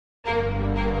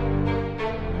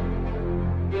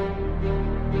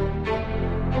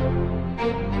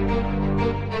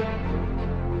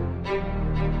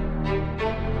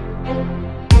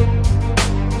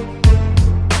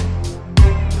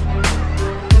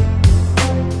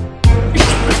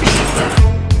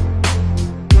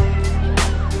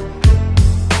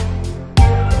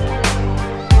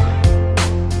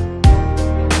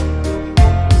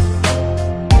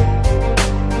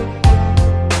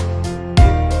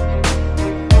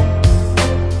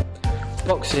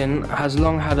Boxing has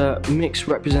long had a mixed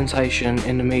representation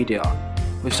in the media,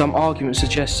 with some arguments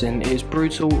suggesting it is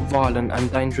brutal, violent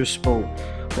and dangerous sport,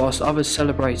 whilst others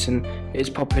celebrating its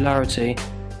popularity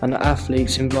and the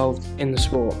athletes involved in the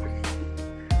sport.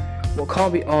 What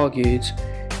can't be argued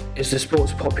is the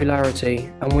sport's popularity,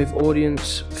 and with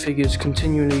audience figures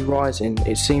continually rising,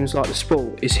 it seems like the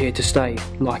sport is here to stay,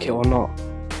 like it or not.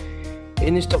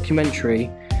 In this documentary,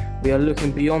 we are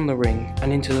looking beyond the ring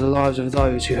and into the lives of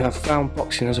those who have found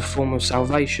boxing as a form of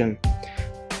salvation,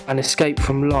 an escape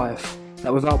from life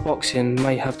that without boxing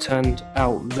may have turned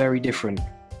out very different.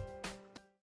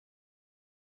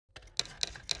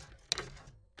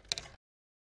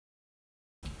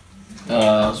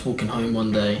 I was walking home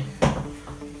one day.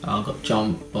 I got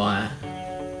jumped by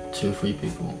 2 or 3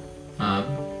 people.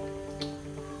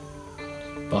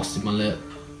 Busted my lip,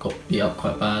 got beat up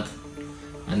quite bad,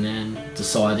 and then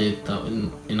decided that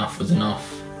enough was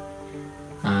enough.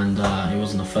 And it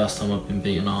wasn't the first time I've been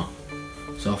beaten up,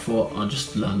 so I thought I'd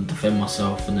just learn to defend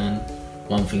myself. And then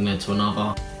one thing led to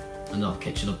another. Ended up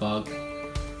catching a bug,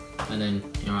 and then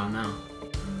here I am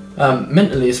now.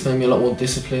 Mentally, it's made me a lot more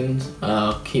disciplined.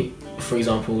 For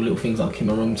example, little things like keep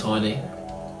my room tidy.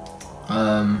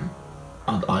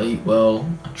 I eat well,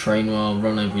 I train well,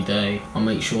 run every day. I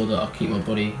make sure that I keep my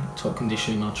body top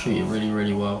condition. I treat it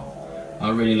really well. I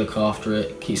really look after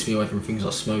it. It keeps me away from things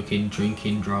like smoking,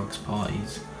 drinking, drugs,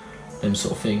 parties, them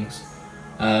sort of things.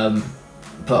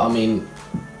 But I mean,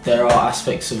 there are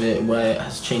aspects of it where it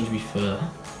has changed me for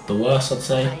the worse, I'd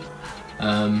say.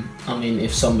 I mean,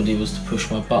 if somebody was to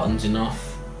push my buttons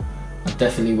enough, I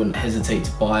definitely wouldn't hesitate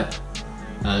to bite,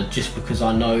 just because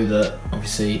I know that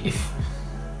obviously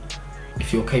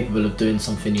if you're capable of doing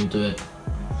something, you'll do it.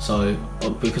 So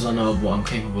because I know what I'm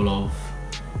capable of,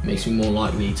 it makes me more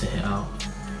likely to hit out.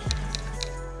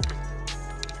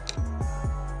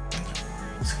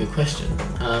 That's a good question.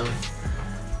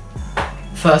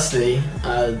 Firstly,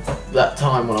 that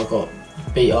time when I got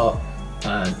beat up,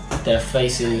 their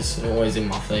faces are always in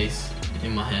my face,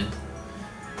 in my head.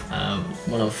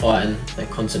 When I'm fighting, they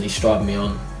constantly strike me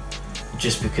on,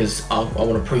 just because I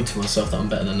want to prove to myself that I'm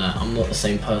better than that. I'm not the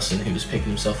same person who was picking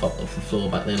himself up off the floor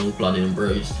back then, all bloody and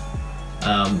bruised.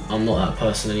 I'm not that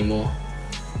person anymore.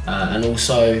 And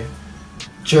also,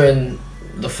 during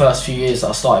the first few years that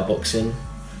I started boxing,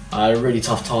 I had a really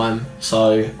tough time,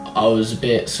 so I was a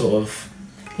bit sort of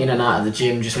in and out of the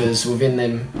gym, just because within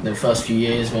the first few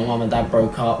years my mum and dad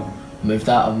broke up, moved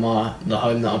out of the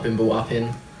home that I've been brought up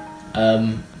in,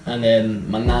 and then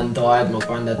my nan died, my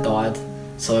granddad died,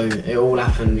 so it all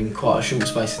happened in quite a short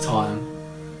space of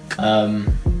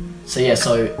time. So yeah,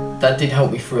 so that did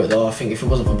help me through it though. I think if it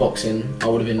wasn't for boxing, I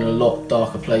would have been in a lot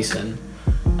darker place then.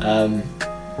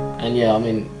 And yeah, I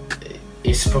mean,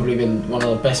 it's probably been one of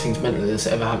the best things mentally that's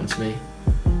ever happened to me.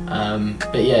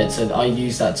 But yeah, so I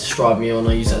use that to strive me on,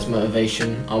 I use that as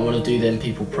motivation. I want to do them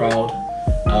people proud.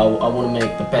 I want to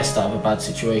make the best out of a bad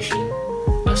situation.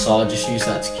 So I just use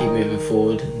that to keep moving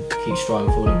forward and keep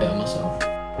striving forward and better myself.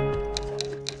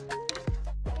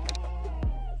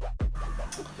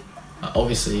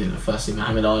 Obviously, firstly,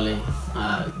 Muhammad Ali.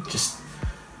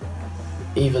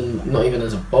 Not even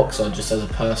as a boxer, just as a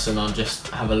person, I just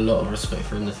have a lot of respect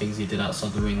for him. The things he did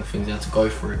outside the ring, the things he had to go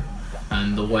through,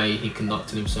 and the way he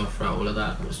conducted himself throughout all of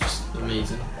that was just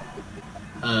amazing.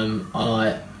 I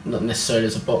like, not necessarily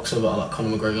as a boxer, but I like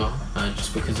Conor McGregor,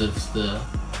 just because of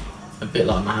a bit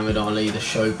like Muhammad Ali, the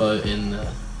showboating,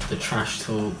 the trash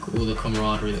talk, all the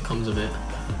camaraderie that comes with it.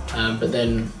 But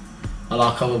then I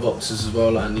like other boxers as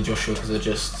well, like Andy Joshua, because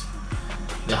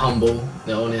they're humble,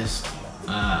 they're honest,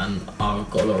 and I've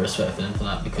got a lot of respect for them for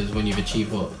that, because when you've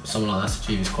achieved what someone like that's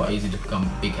achieved, it's quite easy to become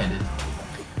big-headed.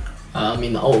 I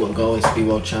mean, the ultimate goal is to be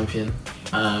world champion.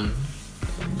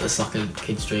 That's like a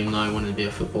kid's dream now, wanting to be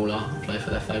a footballer, play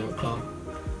for their favourite club.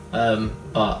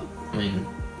 But, I mean,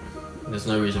 there's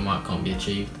no reason why it can't be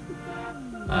achieved.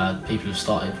 People have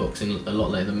started boxing a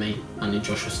lot later than me. Andy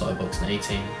Joshua started boxing at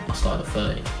 18, I started at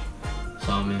 30.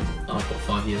 So, I mean, I've got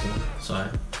 5 years on, so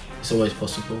it's always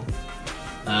possible.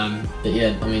 But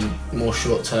yeah, I mean, more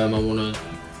short term, I want to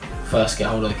first get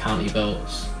hold of the county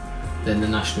belts, then the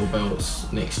national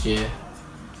belts next year,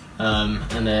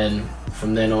 and then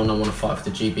from then on I want to fight for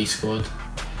the GB squad,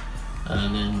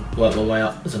 and then work my way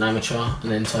up as an amateur,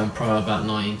 and then turn pro about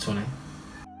 19, 20.